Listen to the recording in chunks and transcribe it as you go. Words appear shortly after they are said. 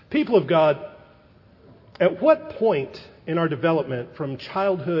People of God, at what point in our development from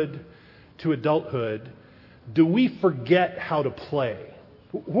childhood to adulthood do we forget how to play?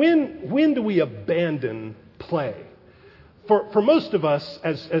 When do we abandon play? For most of us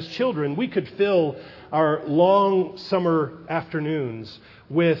as children, we could fill our long summer afternoons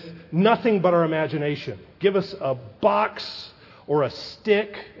with nothing but our imagination. Give us a box or a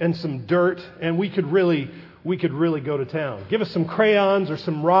stick and some dirt, and we could really go to town. Give us some crayons or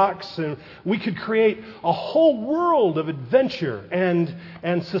some rocks, and we could create a whole world of adventure and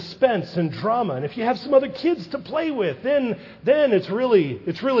suspense and drama. And if you have some other kids to play with, then it's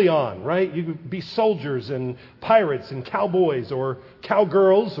really on, right? You could be soldiers and pirates and cowboys or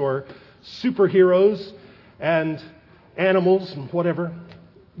cowgirls or superheroes and animals and whatever.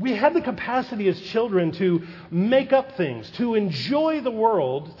 We had the capacity as children to make up things, to enjoy the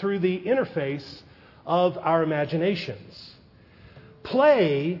world through the interface of our imaginations.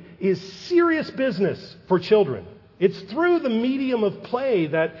 Play is serious business for children. It's through the medium of play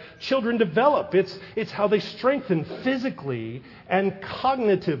that children develop. It's how they strengthen physically and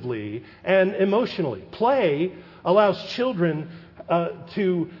cognitively and emotionally. Play allows children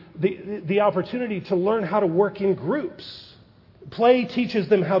the opportunity to learn how to work in groups. Play teaches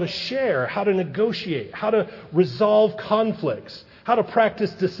them how to share, how to negotiate, how to resolve conflicts, how to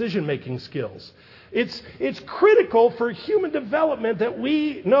practice decision-making skills. It's critical for human development that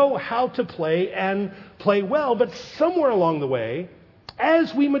we know how to play and play well, but somewhere along the way,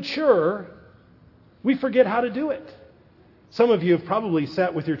 as we mature, we forget how to do it. Some of you have probably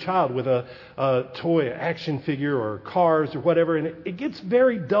sat with your child with a toy action figure or cars or whatever, and it gets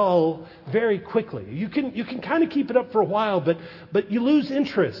very dull very quickly. You can kind of keep it up for a while, but you lose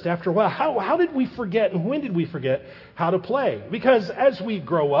interest after a while. How did we forget, and when did we forget how to play? Because as we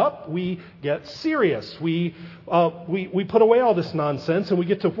grow up, we get serious. We put away all this nonsense, and we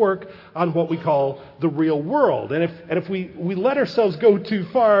get to work on what we call the real world. And if we let ourselves go too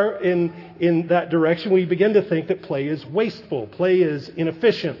far in that direction, we begin to think that play is wasteful, play is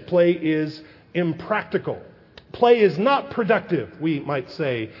inefficient, play is impractical. Play is not productive, we might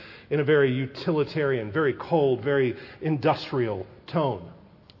say, in a very utilitarian, very cold, very industrial tone.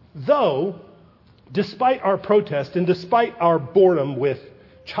 Though, despite our protest and despite our boredom with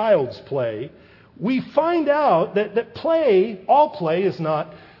child's play, we find out that play, all play, is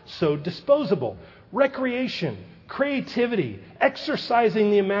not so disposable. Recreation, creativity,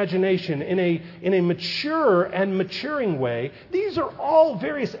 exercising the imagination in a mature and maturing way, these are all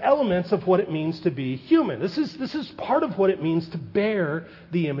various elements of what it means to be human. This is part of what it means to bear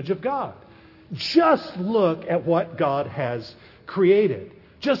the image of God. Just look at what God has created.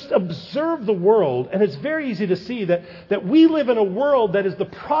 Just observe the world, and it's very easy to see that we live in a world that is the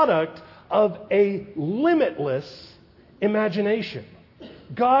product of a limitless imagination.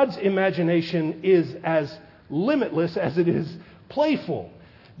 God's imagination is as limitless as it is playful.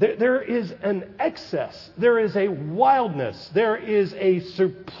 There is an excess. There is a wildness. There is a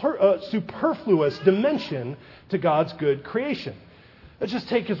superfluous dimension to God's good creation. Let's just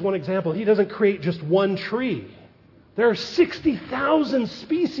take as one example. He doesn't create just one tree. There are 60,000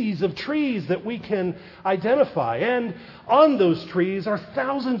 species of trees that we can identify. And on those trees are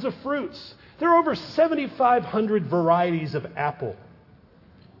thousands of fruits. There are over 7,500 varieties of apple.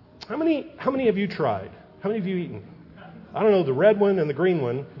 How many have you tried? How many have you eaten? I don't know, the red one and the green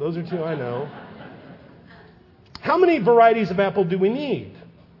one. Those are two I know. How many varieties of apple do we need?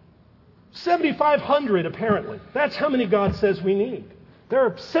 7,500 apparently. That's how many God says we need. There are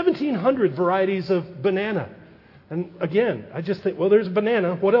 1,700 varieties of banana. And again, I just think, well, there's a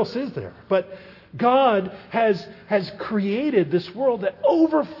banana. What else is there? But God has created this world that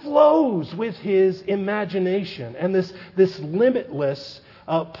overflows with His imagination and this limitless,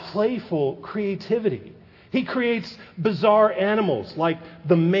 playful creativity. He creates bizarre animals like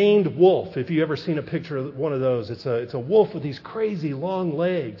the maned wolf. If you've ever seen a picture of one of those, it's a wolf with these crazy long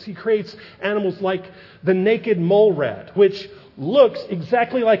legs. He creates animals like the naked mole rat, which looks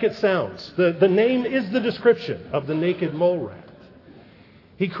exactly like it sounds. The name is the description of the naked mole rat.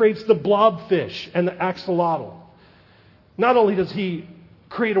 He creates the blobfish and the axolotl. Not only does He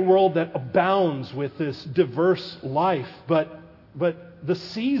create a world that abounds with this diverse life, but the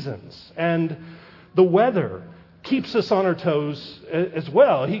seasons and the weather keeps us on our toes as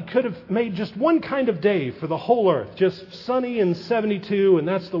well. He could have made just one kind of day for the whole earth, just sunny and 72, and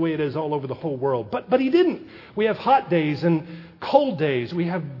that's the way it is all over the whole world. But He didn't. We have hot days and cold days. We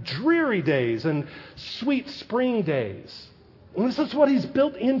have dreary days and sweet spring days. And this is what He's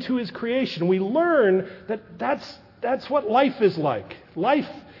built into His creation. We learn that that's what life is like. Life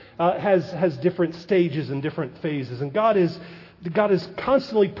has different stages and different phases, and God is God is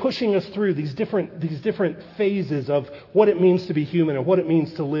constantly pushing us through these different phases of what it means to be human and what it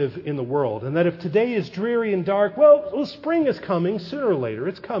means to live in the world. And that if today is dreary and dark, well, spring is coming sooner or later.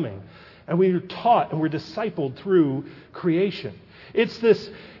 It's coming. And we're taught and we're discipled through creation. It's this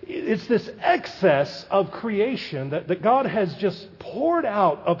excess of creation that God has just poured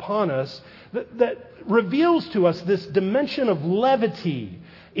out upon us that reveals to us this dimension of levity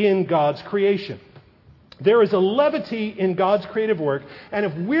in God's creation. There is a levity in God's creative work, and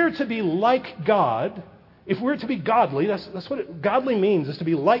if we're to be like God, if we're to be godly, that's what godly means, is to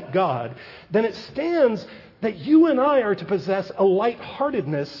be like God, then it stands that you and I are to possess a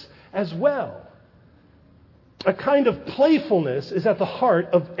lightheartedness as well. A kind of playfulness is at the heart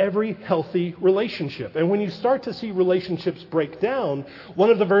of every healthy relationship. And when you start to see relationships break down,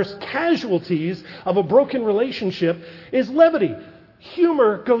 one of the first casualties of a broken relationship is levity.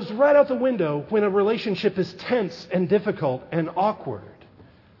 Humor goes right out the window when a relationship is tense and difficult and awkward.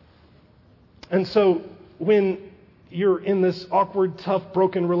 And so when you're in this awkward, tough,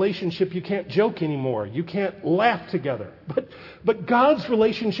 broken relationship, you can't joke anymore. You can't laugh together. But God's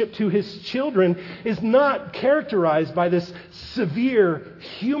relationship to His children is not characterized by this severe,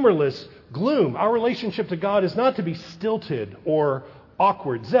 humorless gloom. Our relationship to God is not to be stilted or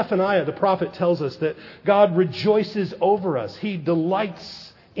awkward. Zephaniah, the prophet, tells us that God rejoices over us. He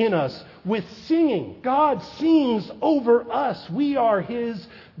delights in us with singing. God sings over us. We are His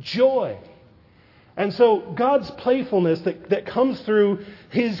joy. And so God's playfulness that comes through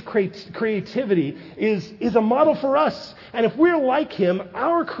His creativity is a model for us. And if we're like Him,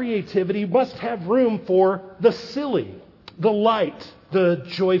 our creativity must have room for the silly, the light, the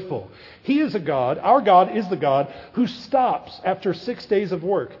joyful. He is a God, our God is the God who stops after 6 days of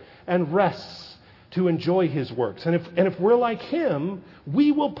work and rests to enjoy His works. And if we're like Him,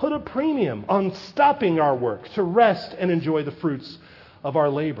 we will put a premium on stopping our work to rest and enjoy the fruits of our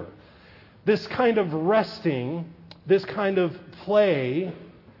labor. This kind of resting, this kind of play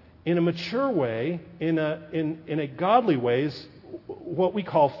in a mature way, in a godly way, is what we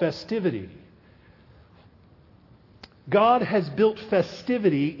call festivity. God has built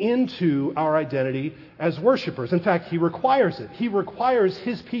festivity into our identity as worshipers. In fact, He requires it. He requires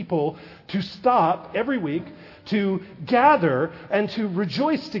His people to stop every week, to gather and to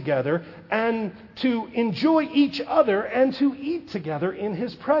rejoice together and to enjoy each other and to eat together in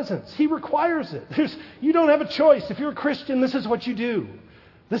His presence. He requires it. You don't have a choice. If you're a Christian, this is what you do.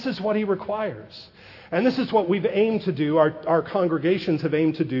 This is what He requires. And this is what we've aimed to do, our congregations have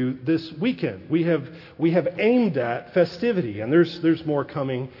aimed to do this weekend. We have aimed at festivity, and there's more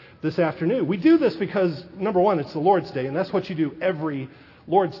coming this afternoon. We do this because, number one, it's the Lord's Day, and that's what you do every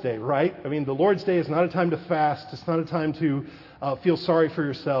Lord's Day, right? I mean, the Lord's Day is not a time to fast. It's not a time to feel sorry for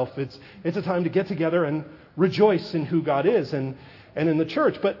yourself. It's a time to get together and rejoice in who God is and in the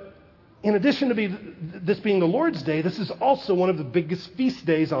church. But in addition to this being the Lord's Day, this is also one of the biggest feast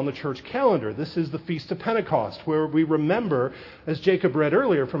days on the church calendar. This is the Feast of Pentecost, where we remember, as Jacob read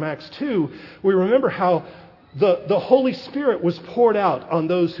earlier from Acts 2, we remember how the Holy Spirit was poured out on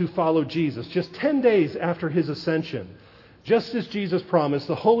those who followed Jesus just 10 days after His ascension. Just as Jesus promised,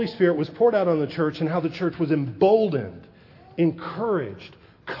 the Holy Spirit was poured out on the church, and how the church was emboldened, encouraged,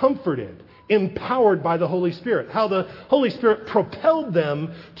 comforted, empowered by the Holy Spirit. How the Holy Spirit propelled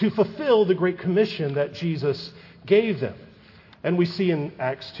them to fulfill the Great Commission that Jesus gave them. And we see in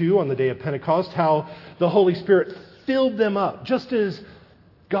Acts 2, on the day of Pentecost, how the Holy Spirit filled them up. Just as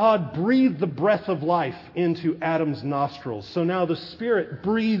God breathed the breath of life into Adam's nostrils, so now the Spirit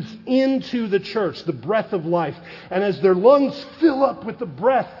breathes into the church the breath of life. And as their lungs fill up with the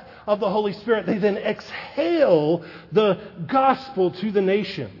breath of the Holy Spirit, they then exhale the gospel to the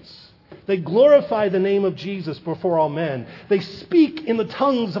nations. They glorify the name of Jesus before all men. They speak in the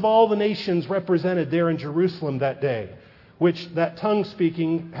tongues of all the nations represented there in Jerusalem that day, which that tongue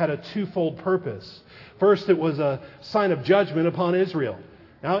speaking had a twofold purpose. First, it was a sign of judgment upon Israel.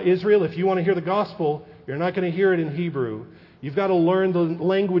 Now, Israel, if you want to hear the gospel, you're not going to hear it in Hebrew. You've got to learn the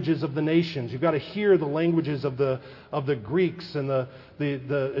languages of the nations. You've got to hear the languages of the Greeks and the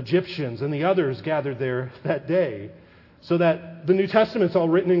Egyptians and the others gathered there that day. So that the New Testament's all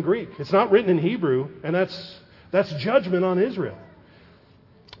written in Greek. It's not written in Hebrew, and that's judgment on Israel.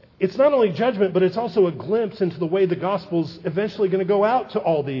 It's not only judgment, but it's also a glimpse into the way the gospel's eventually going to go out to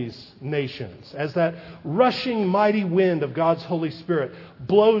all these nations, as that rushing mighty wind of God's Holy Spirit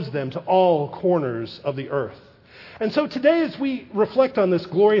blows them to all corners of the earth. And so today, as we reflect on this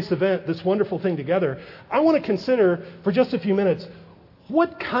glorious event, this wonderful thing together, I want to consider for just a few minutes,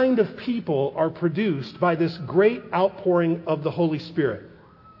 what kind of people are produced by this great outpouring of the Holy Spirit?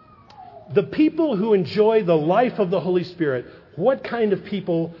 The people who enjoy the life of the Holy Spirit, What kind of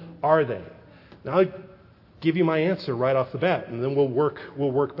people are they? Now, I'll give you my answer right off the bat, and then we'll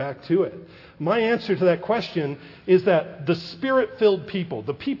work back to it. My answer to that question is that the Spirit-filled people,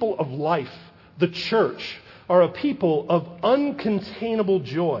 the people of life, the church, are a people of uncontainable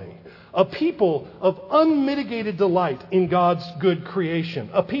joy, a people of unmitigated delight in God's good creation,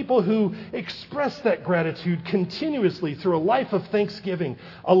 a people who express that gratitude continuously through a life of thanksgiving,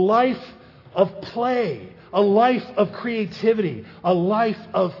 a life of play, a life of creativity, a life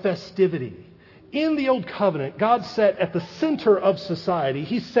of festivity. In the Old Covenant, God set at the center of society,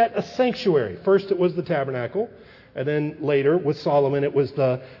 He set a sanctuary. First it was the tabernacle, and then later with Solomon it was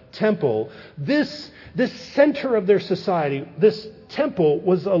the temple. This center of their society, this temple,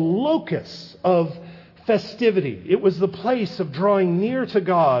 was a locus of festivity. It was the place of drawing near to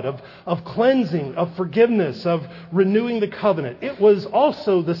God, of cleansing, of forgiveness, of renewing the covenant. It was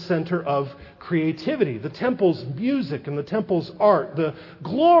also the center of creativity. The temple's music and the temple's art, the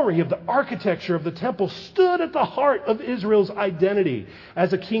glory of the architecture of the temple stood at the heart of Israel's identity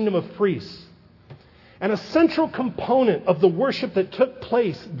as a kingdom of priests. And a central component of the worship that took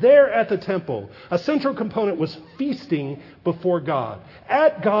place there at the temple, a central component was feasting before God.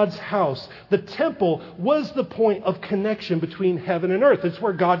 At God's house, the temple was the point of connection between heaven and earth. It's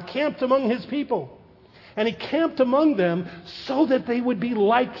where God camped among His people. And He camped among them so that they would be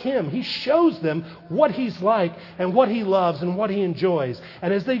like Him. He shows them what He's like and what He loves and what He enjoys.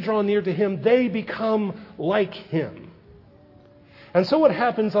 And as they draw near to Him, they become like Him. And so what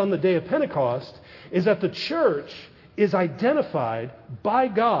happens on the day of Pentecost is that the church is identified by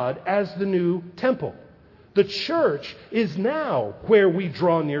God as the new temple. The church is now where we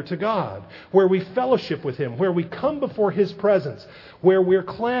draw near to God, where we fellowship with Him, where we come before His presence, where we're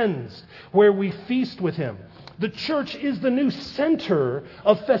cleansed, where we feast with Him. The church is the new center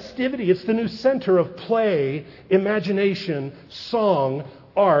of festivity. It's the new center of play, imagination, song,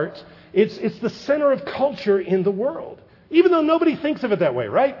 art. It's the center of culture in the world. Even though nobody thinks of it that way,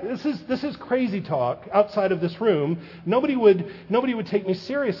 right? This is crazy talk outside of this room. Nobody would take me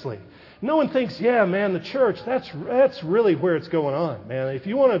seriously. No one thinks, yeah, man, the church, that's really where it's going on, man. If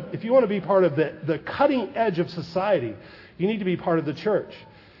you want to be part of the cutting edge of society, you need to be part of the church.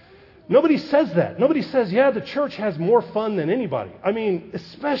 Nobody says that. Nobody says, yeah, the church has more fun than anybody. I mean,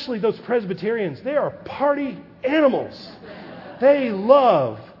 especially those Presbyterians. They are party animals. They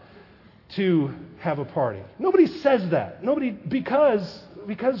love to have a party. Nobody says that.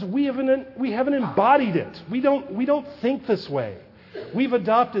 Because we haven't embodied it. We don't think this way. We've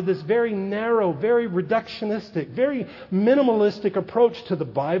adopted this very narrow, very reductionistic, very minimalistic approach to the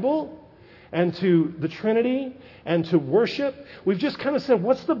Bible and to the Trinity and to worship. We've just kind of said,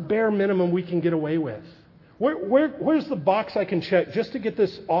 what's the bare minimum we can get away with? Where's the box I can check just to get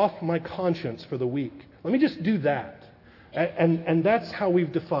this off my conscience for the week? Let me just do that. And that's how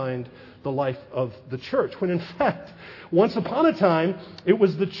we've defined the life of the church, when in fact, once upon a time, it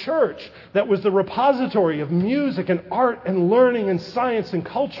was the church that was the repository of music and art and learning and science and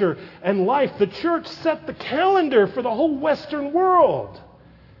culture and life. The church set the calendar for the whole Western world.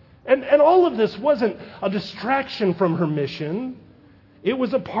 And all of this wasn't a distraction from her mission. It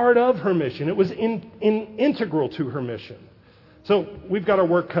was a part of her mission. It was integral to her mission. So we've got our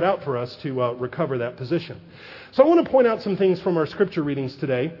work cut out for us to recover that position. So I want to point out some things from our scripture readings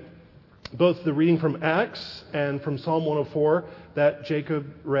today, both the reading from Acts and from Psalm 104 that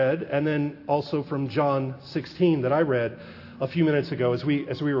Jacob read, and then also from John 16 that I read a few minutes ago, as we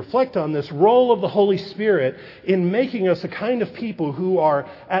reflect on this role of the Holy Spirit in making us a kind of people who are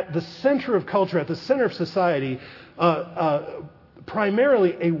at the center of culture, at the center of society,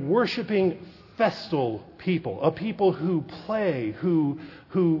 primarily a worshiping festal people, a people who play, who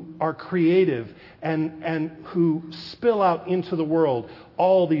are creative, and who spill out into the world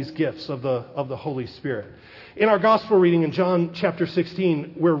all these gifts of the Holy Spirit. In our gospel reading in John chapter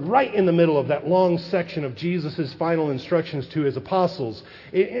 16, we're right in the middle of that long section of Jesus' final instructions to His apostles.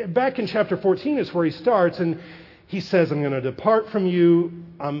 Back in chapter 14 is where He starts, and He says, I'm going to depart from you,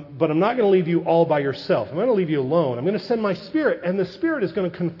 but I'm not going to leave you all by yourself. I'm going to leave you alone. I'm going to send my Spirit, and the Spirit is going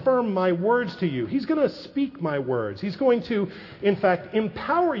to confirm my words to you. He's going to speak my words. He's going to, in fact,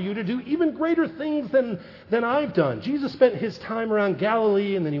 empower you to do even greater things than I've done. Jesus spent His time around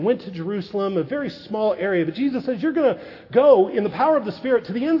Galilee, and then He went to Jerusalem, a very small area. But Jesus says, you're going to go in the power of the Spirit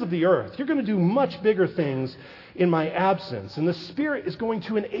to the ends of the earth. You're going to do much bigger things in my absence. And the Spirit is going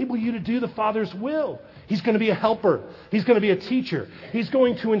to enable you to do the Father's will. He's going to be a helper. He's going to be a teacher. He's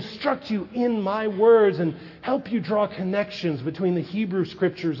going to instruct you in my words and help you draw connections between the Hebrew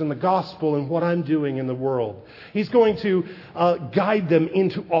Scriptures and the gospel and what I'm doing in the world. He's going to guide them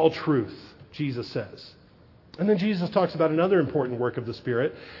into all truth, Jesus says. And then Jesus talks about another important work of the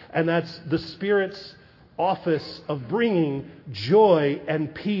Spirit, and that's the Spirit's office of bringing joy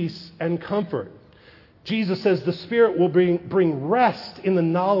and peace and comfort. Jesus says the Spirit will bring rest in the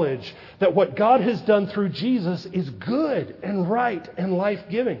knowledge that what God has done through Jesus is good and right and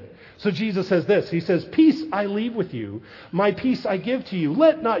life-giving. So Jesus says this, he says, "Peace I leave with you, my peace I give to you.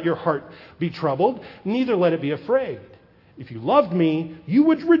 Let not your heart be troubled, neither let it be afraid. If you loved me, you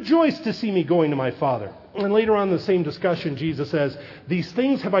would rejoice to see me going to my Father." And later on in the same discussion, Jesus says, "These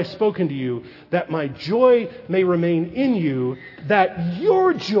things have I spoken to you, that my joy may remain in you, that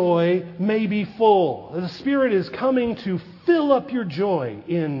your joy may be full." The Spirit is coming to fill up your joy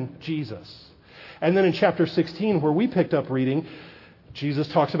in Jesus. And then in chapter 16, where we picked up reading, Jesus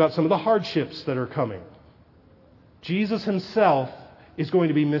talks about some of the hardships that are coming. Jesus himself is going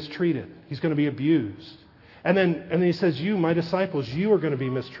to be mistreated. He's going to be abused. And then he says, "You, my disciples, you are going to be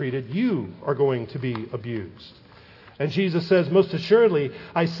mistreated. You are going to be abused." And Jesus says, "Most assuredly,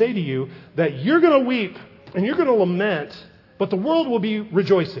 I say to you that you're going to weep and you're going to lament, but the world will be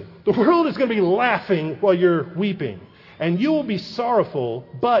rejoicing. The world is going to be laughing while you're weeping. And you will be sorrowful,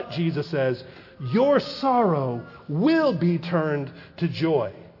 but," Jesus says, "your sorrow will be turned to joy."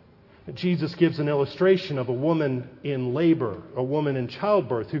 Jesus gives an illustration of a woman in labor, a woman in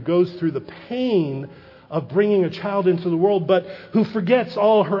childbirth, who goes through the pain of bringing a child into the world, but who forgets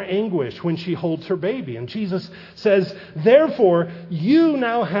all her anguish when she holds her baby. And Jesus says, "Therefore, you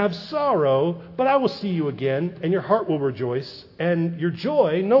now have sorrow, but I will see you again, and your heart will rejoice, and your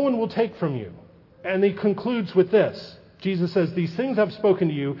joy no one will take from you." And he concludes with this. Jesus says, "These things I've spoken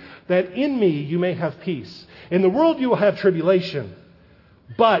to you, that in me you may have peace. In the world you will have tribulation,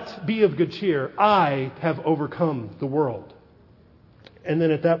 but be of good cheer. I have overcome the world." And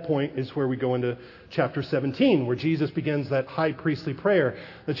then at that point is where we go into chapter 17, where Jesus begins that high priestly prayer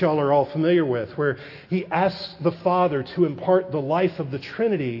that y'all are all familiar with, where he asks the Father to impart the life of the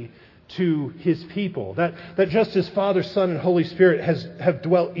Trinity to his people. That just as Father, Son, and Holy Spirit have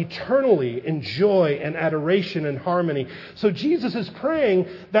dwelt eternally in joy and adoration and harmony. So Jesus is praying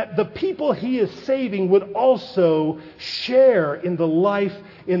that the people he is saving would also share in the life,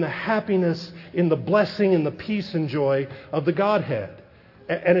 in the happiness, in the blessing, in the peace and joy of the Godhead.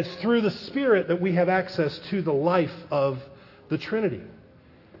 And it's through the Spirit that we have access to the life of the Trinity.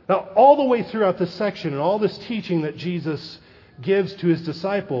 Now, all the way throughout this section and all this teaching that Jesus gives to his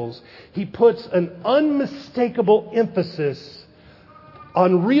disciples, he puts an unmistakable emphasis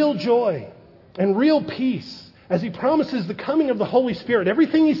on real joy and real peace as he promises the coming of the Holy Spirit.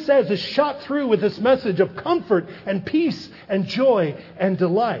 Everything he says is shot through with this message of comfort and peace and joy and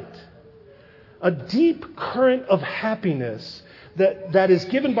delight. A deep current of happiness that is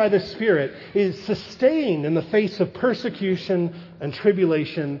given by the Spirit is sustained in the face of persecution and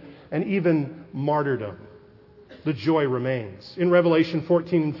tribulation and even martyrdom. The joy remains. In Revelation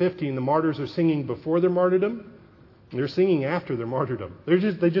 14 and 15, the martyrs are singing before their martyrdom. They're singing after their martyrdom.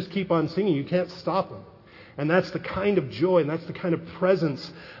 They just keep on singing. You can't stop them. And that's the kind of joy and that's the kind of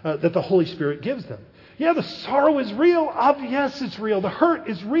presence that the Holy Spirit gives them. Yeah, the sorrow is real. Yes, it's real. The hurt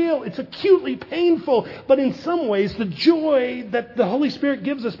is real. It's acutely painful. But in some ways, the joy that the Holy Spirit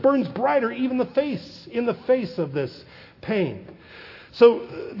gives us burns brighter even in the face of this pain. So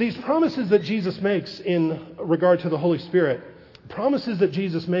these promises that Jesus makes in regard to the Holy Spirit, promises that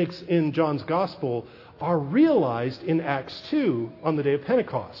Jesus makes in John's Gospel, are realized in Acts 2 on the day of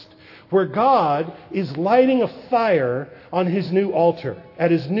Pentecost, where God is lighting a fire on his new altar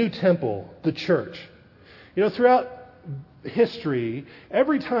at his new temple, the church. You know, throughout history,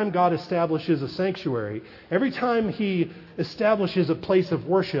 every time God establishes a sanctuary, every time he establishes a place of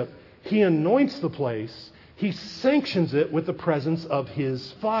worship, he anoints the place. He sanctions it with the presence of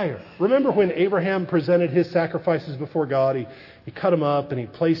his fire. Remember when Abraham presented his sacrifices before God? He cut them up and he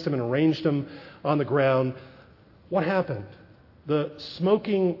placed them and arranged them on the ground. What happened? The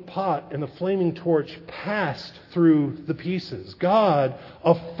smoking pot and the flaming torch passed through the pieces. God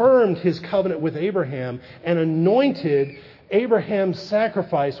affirmed his covenant with Abraham and anointed Abraham's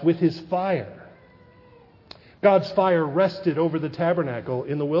sacrifice with his fire. God's fire rested over the tabernacle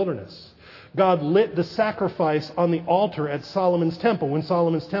in the wilderness. God lit the sacrifice on the altar at Solomon's temple when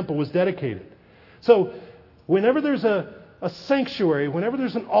Solomon's temple was dedicated. So whenever there's a sanctuary, whenever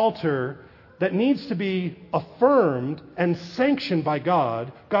there's an altar that needs to be affirmed and sanctioned by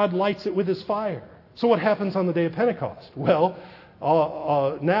God, God lights it with his fire. So what happens on the day of Pentecost? Well,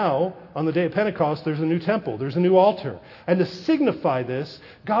 Now, on the day of Pentecost, there's a new temple, there's a new altar. And to signify this,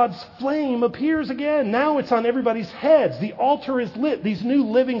 God's flame appears again. Now it's on everybody's heads. The altar is lit. These new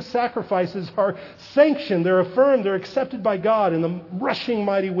living sacrifices are sanctioned, they're affirmed, they're accepted by God, and the rushing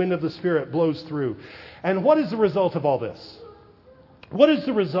mighty wind of the Spirit blows through. And what is the result of all this? What is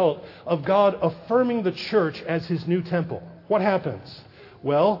the result of God affirming the church as his new temple? What happens?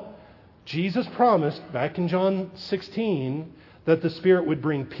 Well, Jesus promised back in John 16 that the Spirit would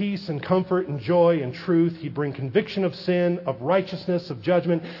bring peace and comfort and joy and truth. He'd bring conviction of sin, of righteousness, of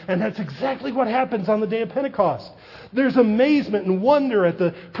judgment. And that's exactly what happens on the day of Pentecost. There's amazement and wonder at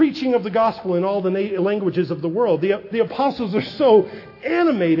the preaching of the gospel in all the languages of the world. The apostles are so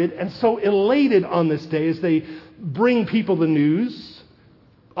animated and so elated on this day as they bring people the news.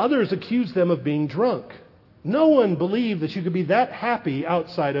 Others accuse them of being drunk. No one believed that you could be that happy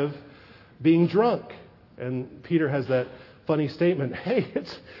outside of being drunk. And Peter has that funny statement, hey,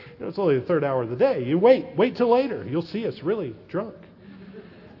 it's only the third hour of the day. You wait till later. You'll see us really drunk.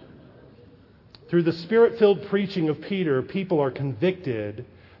 Through the Spirit-filled preaching of Peter, people are convicted.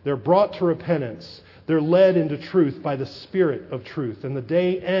 They're brought to repentance. They're led into truth by the Spirit of truth. And the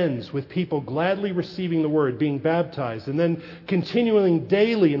day ends with people gladly receiving the word, being baptized, and then continuing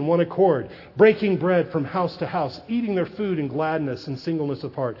daily in one accord, breaking bread from house to house, eating their food in gladness and singleness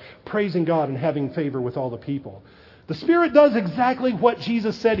of heart, praising God and having favor with all the people. The Spirit does exactly what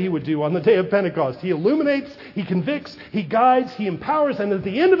Jesus said he would do on the day of Pentecost. He illuminates, he convicts, he guides, he empowers, and at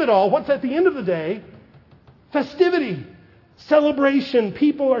the end of it all, what's at the end of the day? Festivity, celebration.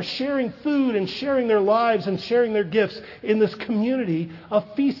 People are sharing food and sharing their lives and sharing their gifts in this community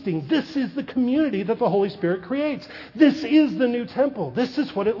of feasting. This is the community that the Holy Spirit creates. This is the new temple. This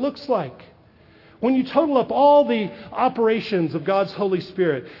is what it looks like. When you total up all the operations of God's Holy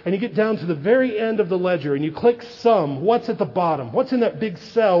Spirit and you get down to the very end of the ledger and you click sum, what's at the bottom? What's in that big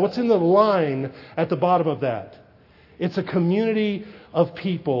cell? What's in the line at the bottom of that? It's a community of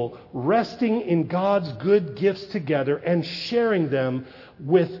people resting in God's good gifts together and sharing them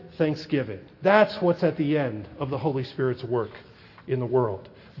with thanksgiving. That's what's at the end of the Holy Spirit's work in the world.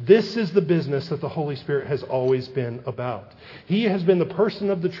 This is the business that the Holy Spirit has always been about. He has been the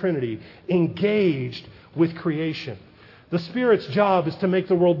person of the Trinity engaged with creation. The Spirit's job is to make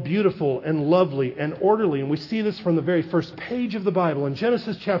the world beautiful and lovely and orderly. And we see this from the very first page of the Bible. In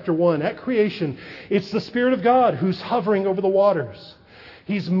Genesis chapter 1, at creation, it's the Spirit of God who's hovering over the waters.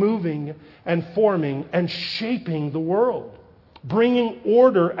 He's moving and forming and shaping the world, bringing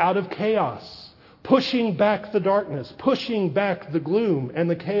order out of chaos, pushing back the darkness, pushing back the gloom and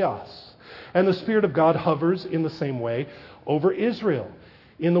the chaos. And the Spirit of God hovers in the same way over Israel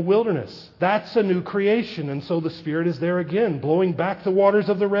in the wilderness. That's a new creation. And so the Spirit is there again, blowing back the waters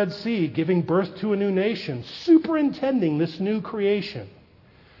of the Red Sea, giving birth to a new nation, superintending this new creation.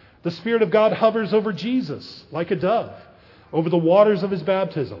 The Spirit of God hovers over Jesus like a dove, over the waters of his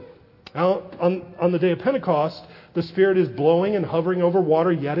baptism. Now, on the day of Pentecost, the Spirit is blowing and hovering over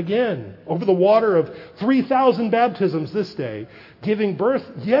water yet again, over the water of 3,000 baptisms this day, giving birth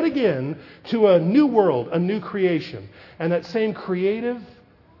yet again to a new world, a new creation. And that same creative,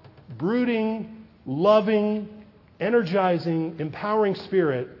 brooding, loving, energizing, empowering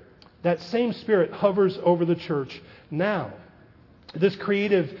Spirit, that same Spirit hovers over the church now. This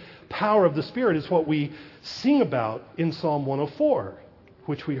creative power of the Spirit is what we sing about in Psalm 104.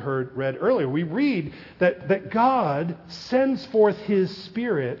 Which we read earlier. We read that God sends forth his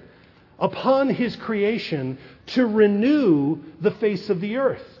Spirit upon his creation to renew the face of the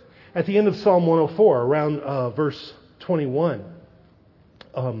earth. At the end of Psalm 104, around verse 21,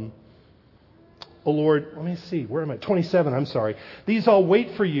 O Lord, let me see, where am I? 27, I'm sorry. These all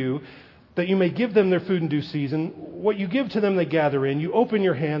wait for you, that you may give them their food in due season. What you give to them they gather in. You open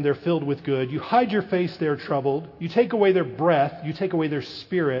your hand, they're filled with good. You hide your face, they're troubled. You take away their breath. You take away their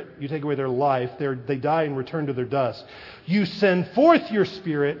spirit. You take away their life. They die and return to their dust. You send forth your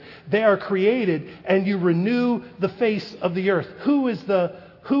Spirit. They are created, and you renew the face of the earth. Who is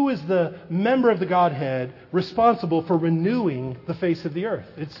the member of the Godhead responsible for renewing the face of the earth?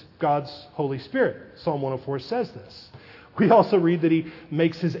 It's God's Holy Spirit. Psalm 104 says this. We also read that he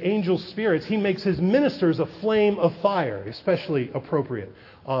makes his angel spirits, he makes his ministers a flame of fire, especially appropriate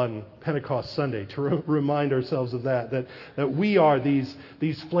on Pentecost Sunday to remind ourselves of that we are these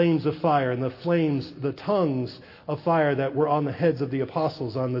flames of fire, and the tongues of fire that were on the heads of the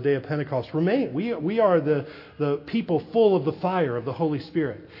apostles on the day of Pentecost remain. We are the people full of the fire of the Holy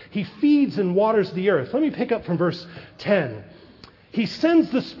Spirit. He feeds and waters the earth. Let me pick up from verse 10. He sends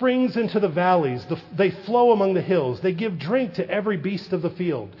the springs into the valleys. They flow among the hills. They give drink to every beast of the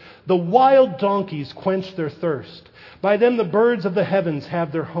field. The wild donkeys quench their thirst. By them the birds of the heavens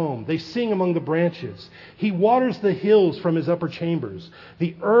have their home. They sing among the branches. He waters the hills from his upper chambers.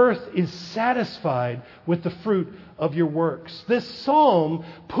 The earth is satisfied with the fruit of your works. This psalm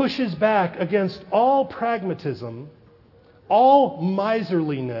pushes back against all pragmatism, all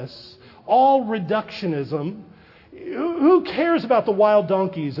miserliness, all reductionism. Who cares about the wild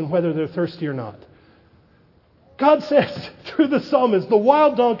donkeys and whether they're thirsty or not? God says through the psalmist, the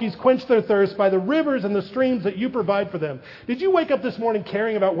wild donkeys quench their thirst by the rivers and the streams that you provide for them. Did you wake up this morning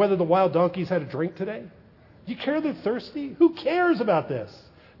caring about whether the wild donkeys had a drink today? Do you care they're thirsty? Who cares about this?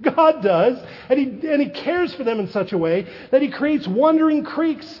 God does, and he cares for them in such a way that he creates wandering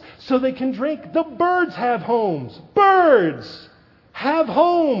creeks so they can drink. The birds have homes. Birds have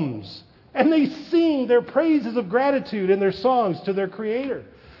homes. And they sing their praises of gratitude in their songs to their Creator.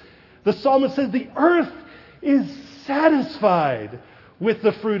 The psalmist says the earth is satisfied with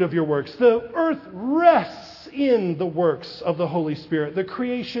the fruit of your works. The earth rests in the works of the Holy Spirit. The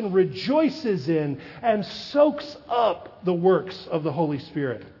creation rejoices in and soaks up the works of the Holy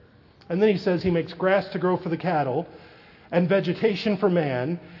Spirit. And then he says he makes grass to grow for the cattle and vegetation for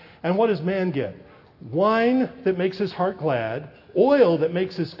man. And what does man get? Wine that makes his heart glad, oil that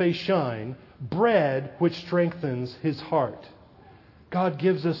makes his face shine, bread which strengthens his heart. God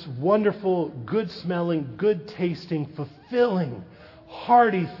gives us wonderful, good-smelling, good-tasting, fulfilling,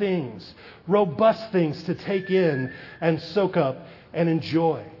 hearty things, robust things to take in and soak up and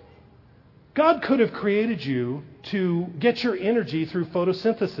enjoy. God could have created you to get your energy through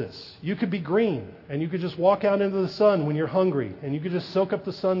photosynthesis. You could be green, and you could just walk out into the sun when you're hungry, and you could just soak up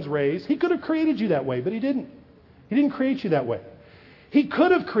the sun's rays. He could have created you that way, but he didn't. He didn't create you that way. He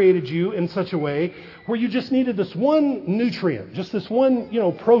could have created you in such a way where you just needed this one nutrient, just this one,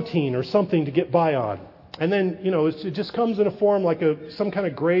 protein or something to get by on. And then, it just comes in a form like some kind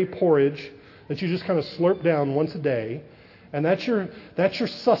of gray porridge that you just kind of slurp down once a day. And that's your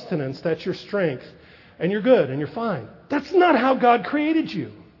sustenance, that's your strength. And you're good and you're fine. That's not how God created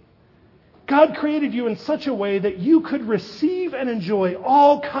you. God created you in such a way that you could receive and enjoy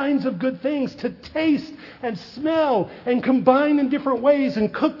all kinds of good things, to taste and smell and combine in different ways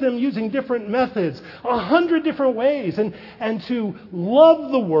and cook them using different methods, 100 different ways, and to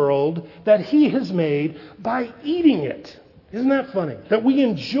love the world that He has made by eating it. Isn't that funny? That we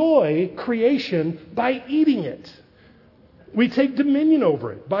enjoy creation by eating it. We take dominion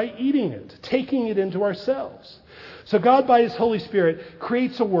over it by eating it, taking it into ourselves. So God, by His Holy Spirit,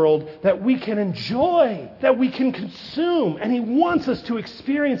 creates a world that we can enjoy, that we can consume. And He wants us to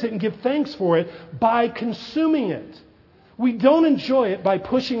experience it and give thanks for it by consuming it. We don't enjoy it by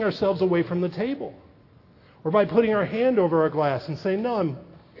pushing ourselves away from the table or by putting our hand over our glass and saying, no,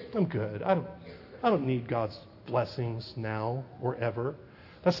 I'm good. I don't need God's blessings now or ever.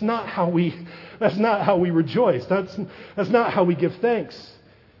 That's not how we rejoice. That's not how we give thanks.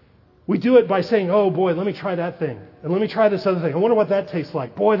 We do it by saying, oh boy, let me try that thing. And let me try this other thing. I wonder what that tastes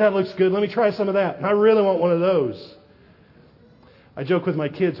like. Boy, that looks good. Let me try some of that. And I really want one of those. I joke with my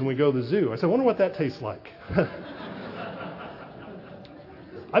kids when we go to the zoo. I say, I wonder what that tastes like.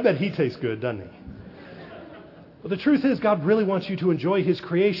 I bet he tastes good, doesn't he? But the truth is, God really wants you to enjoy His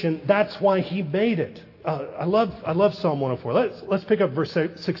creation. That's why He made it. I love Psalm 104. Let's pick up verse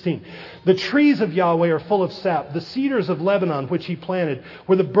 16. The trees of Yahweh are full of sap, the cedars of Lebanon which He planted,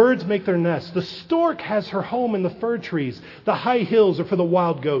 where the birds make their nests. The stork has her home in the fir trees. The high hills are for the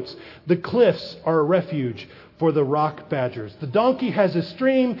wild goats. The cliffs are a refuge for the rock badgers. The donkey has his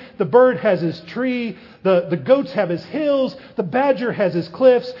stream. The bird has his tree. The goats have his hills. The badger has his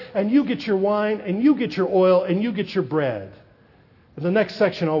cliffs. And you get your wine, and you get your oil, and you get your bread. The next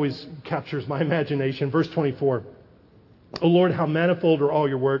section always captures my imagination. Verse 24. O Lord, how manifold are all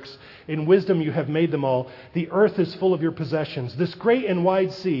your works. In wisdom you have made them all. The earth is full of your possessions. This great and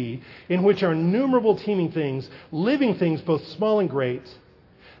wide sea, in which are innumerable teeming things, living things both small and great.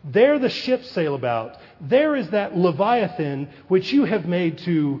 There the ships sail about. There is that Leviathan which you have made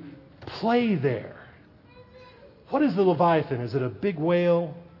to play there. What is the Leviathan? Is it a big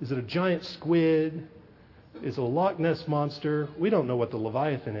whale? Is it a giant squid? Is it a Loch Ness monster? We don't know what the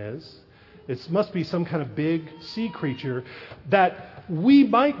Leviathan is. It must be some kind of big sea creature that we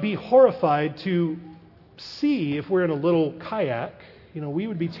might be horrified to see if we're in a little kayak. We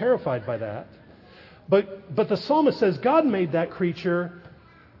would be terrified by that. But the psalmist says God made that creature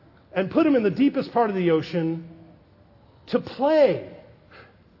and put him in the deepest part of the ocean to play.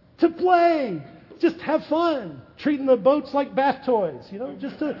 To play. Just have fun. Treating the boats like bath toys,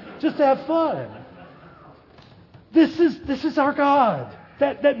 just to have fun. This is our God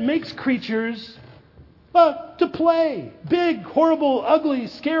that makes creatures to play. Big, horrible, ugly,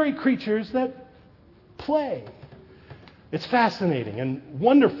 scary creatures that play. It's fascinating and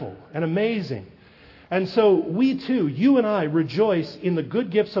wonderful and amazing. And so we too, you and I, rejoice in the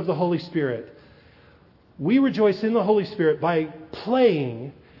good gifts of the Holy Spirit. We rejoice in the Holy Spirit by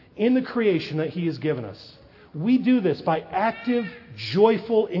playing in the creation that He has given us. We do this by active,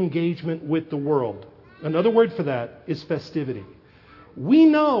 joyful engagement with the world. Another word for that is festivity. We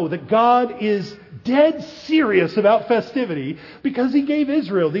know that God is dead serious about festivity because He gave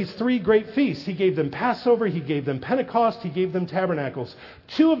Israel these 3 great feasts. He gave them Passover, He gave them Pentecost, He gave them Tabernacles.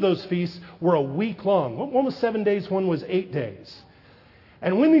 2 of those feasts were a week long. One was 7 days, one was 8 days.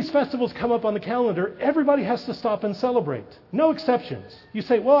 And when these festivals come up on the calendar, everybody has to stop and celebrate. No exceptions. You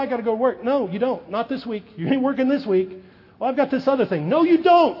say, well, I got to go to work. No, you don't. Not this week. You ain't working this week. Well, I've got this other thing. No, you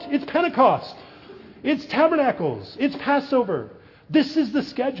don't. It's Pentecost. It's Tabernacles. It's Passover. This is the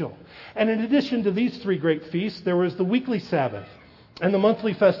schedule. And in addition to these 3 great feasts, there was the weekly Sabbath and the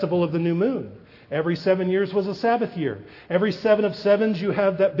monthly festival of the new moon. Every 7 years was a Sabbath year. Every 7 of 7s, you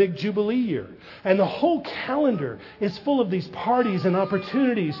have that big Jubilee year. And the whole calendar is full of these parties and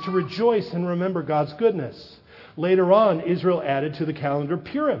opportunities to rejoice and remember God's goodness. Later on, Israel added to the calendar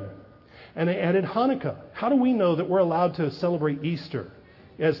Purim, and they added Hanukkah. How do we know that we're allowed to celebrate Easter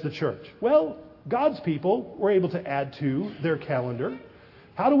as the church? Well, God's people were able to add to their calendar.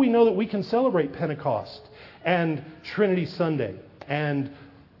 How do we know that we can celebrate Pentecost and Trinity Sunday and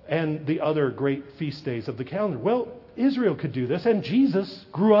the other great feast days of the calendar? Well, Israel could do this, and Jesus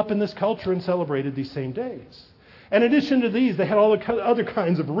grew up in this culture and celebrated these same days. In addition to these, they had all the other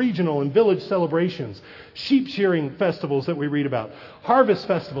kinds of regional and village celebrations, sheep shearing festivals that we read about, harvest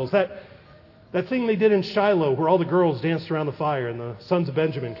festivals, that thing they did in Shiloh where all the girls danced around the fire and the sons of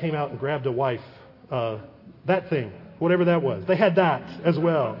Benjamin came out and grabbed a wife. That thing, whatever that was. They had that as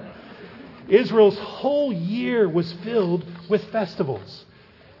well. Israel's whole year was filled with festivals.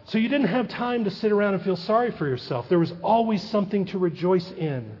 So you didn't have time to sit around and feel sorry for yourself. There was always something to rejoice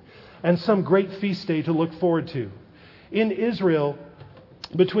in and some great feast day to look forward to. In Israel,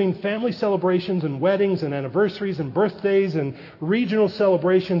 between family celebrations and weddings and anniversaries and birthdays and regional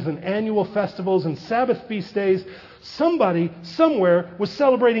celebrations and annual festivals and Sabbath feast days, somebody somewhere was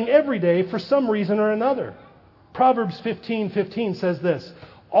celebrating every day for some reason or another. Proverbs 15:15 says this,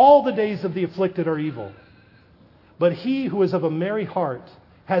 "All the days of the afflicted are evil, but he who is of a merry heart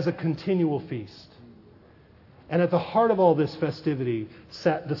has a continual feast." And at the heart of all this festivity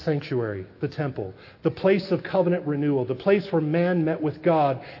sat the sanctuary, the temple, the place of covenant renewal, the place where man met with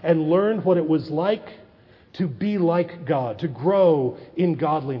God and learned what it was like to be like God, to grow in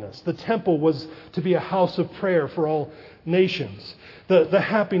godliness. The temple was to be a house of prayer for all nations. The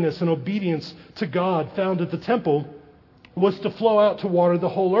happiness and obedience to God found at the temple was to flow out to water the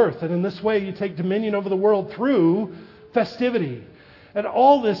whole earth. And in this way, you take dominion over the world through festivity. And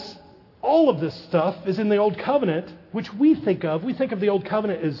all of this stuff is in the Old Covenant, which we think of the Old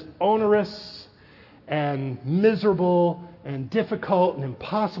Covenant as onerous and miserable and difficult and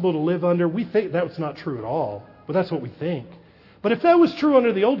impossible to live under. We think that's not true at all, but that's what we think. But if that was true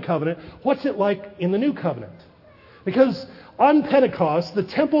under the Old Covenant, what's it like in the New Covenant? Because on Pentecost, the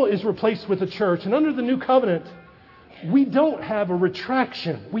temple is replaced with a church, and under the New Covenant, we don't have a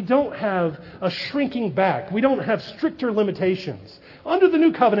retraction. We don't have a shrinking back. We don't have stricter limitations. Under the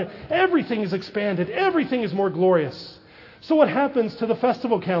New Covenant, everything is expanded. Everything is more glorious. So what happens to the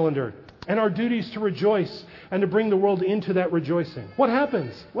festival calendar and our duties to rejoice and to bring the world into that rejoicing? What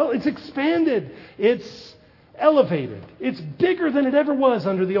happens? Well, it's expanded. It's elevated. It's bigger than it ever was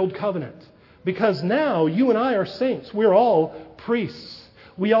under the Old Covenant. Because now you and I are saints. We're all priests.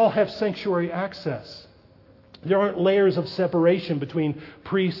 We all have sanctuary access. There aren't layers of separation between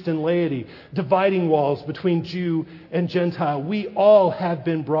priest and laity, dividing walls between Jew and Gentile. We all have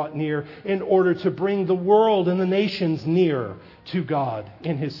been brought near in order to bring the world and the nations near to God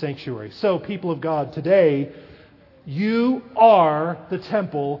in His sanctuary. So, people of God, today, you are the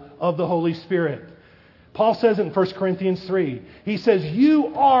temple of the Holy Spirit. Paul says it in 1 Corinthians 3. He says,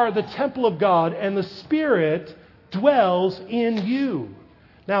 you are the temple of God and the Spirit dwells in you.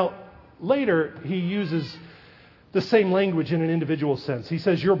 Now, later he uses the same language in an individual sense. He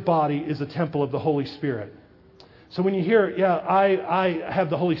says your body is a temple of the Holy Spirit. So when you hear, I have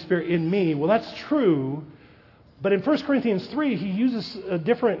the Holy Spirit in me, well, that's true. But in 1 Corinthians 3,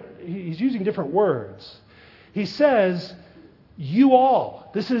 he's using different words. He says, you all.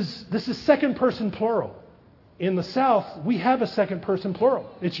 This is second person plural. In the South, we have a second person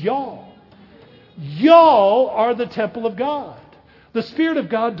plural. It's y'all. Y'all are the temple of God. The Spirit of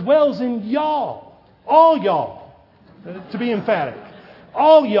God dwells in y'all. All y'all. to be emphatic.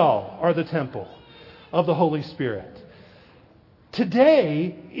 All y'all are the temple of the Holy Spirit.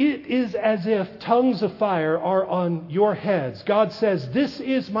 Today, it is as if tongues of fire are on your heads. God says, this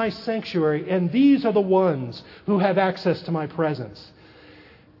is my sanctuary, and these are the ones who have access to my presence.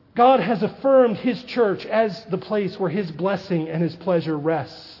 God has affirmed His church as the place where His blessing and His pleasure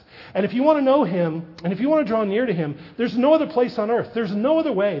rests. And if you want to know Him, and if you want to draw near to Him, there's no other place on earth. There's no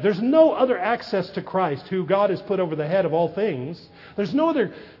other way. There's no other access to Christ, who God has put over the head of all things. There's no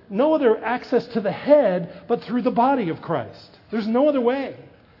other access to the head but through the body of Christ. There's no other way.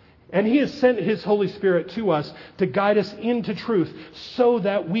 And He has sent His Holy Spirit to us to guide us into truth so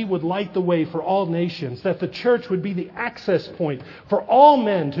that we would light the way for all nations, that the church would be the access point for all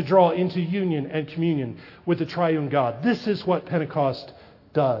men to draw into union and communion with the triune God. This is what Pentecost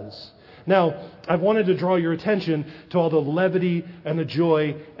does. Now, I've wanted to draw your attention to all the levity and the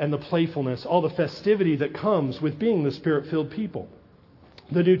joy and the playfulness, all the festivity that comes with being the Spirit-filled people,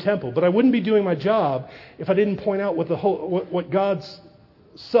 the new temple. But I wouldn't be doing my job if I didn't point out what God's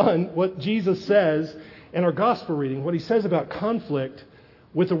Son, what Jesus says in our gospel reading, what He says about conflict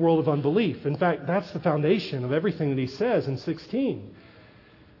with the world of unbelief. In fact, that's the foundation of everything that He says in 16.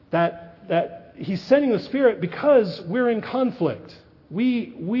 That He's sending the Spirit because we're in conflict.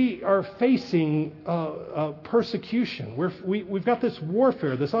 We are facing persecution. We've got this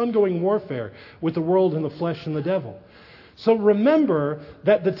warfare, this ongoing warfare with the world and the flesh and the devil. So remember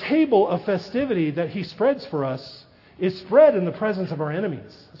that the table of festivity that He spreads for us is spread in the presence of our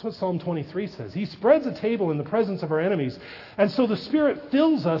enemies. That's what Psalm 23 says. He spreads a table in the presence of our enemies. And so the Spirit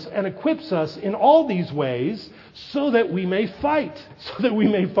fills us and equips us in all these ways so that we may fight. So that we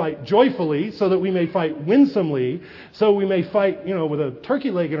may fight joyfully, so that we may fight winsomely, so we may fight, with a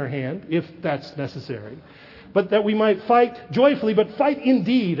turkey leg in our hand, if that's necessary. But that we might fight joyfully, but fight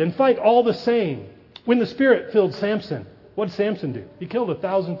indeed, and fight all the same. When the Spirit filled Samson, what did Samson do? He killed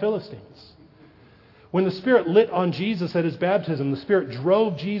 1,000 Philistines. When the Spirit lit on Jesus at His baptism, the Spirit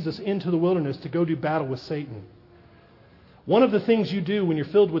drove Jesus into the wilderness to go do battle with Satan. One of the things you do when you're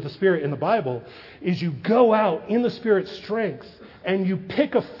filled with the Spirit in the Bible is you go out in the Spirit's strength and you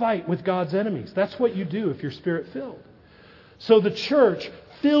pick a fight with God's enemies. That's what you do if you're Spirit-filled. So the church,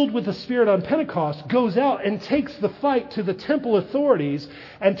 filled with the Spirit on Pentecost, goes out and takes the fight to the temple authorities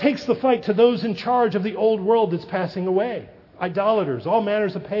and takes the fight to those in charge of the old world that's passing away. Idolaters, all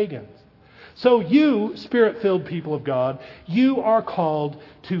manners of pagans. So you, Spirit-filled people of God, you are called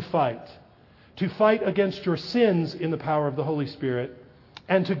to fight. To fight against your sins in the power of the Holy Spirit,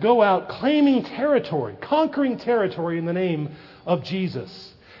 and to go out claiming territory, conquering territory in the name of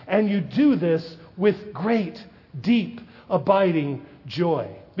Jesus. And you do this with great, deep, abiding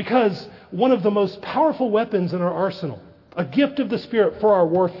joy. Because one of the most powerful weapons in our arsenal, a gift of the Spirit for our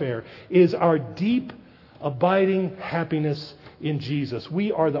warfare, is our deep, abiding happiness in Jesus.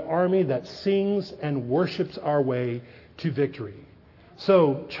 We are the army that sings and worships our way to victory.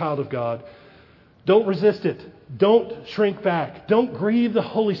 So, child of God, don't resist it. Don't shrink back. Don't grieve the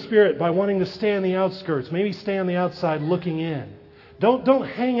Holy Spirit by wanting to stay on the outskirts. Maybe stay on the outside looking in. Don't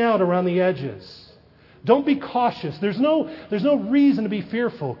hang out around the edges. Don't be cautious. There's no reason to be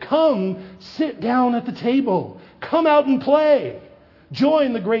fearful. Come sit down at the table. Come out and play.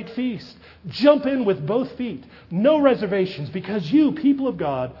 Join the great feast. Jump in with both feet. No reservations, because you, people of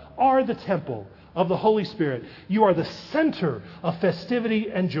God, are the temple of the Holy Spirit. You are the center of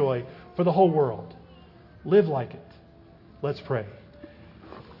festivity and joy for the whole world. Live like it. Let's pray.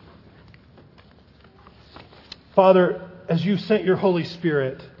 Father, as you sent your Holy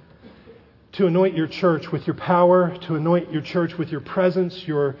Spirit to anoint your church with your power, to anoint your church with your presence,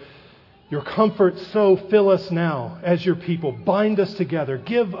 your comfort, so fill us now as your people. Bind us together.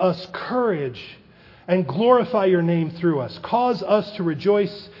 Give us courage and glorify your name through us. Cause us to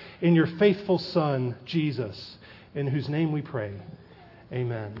rejoice in your faithful Son, Jesus, in whose name we pray.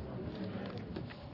 Amen.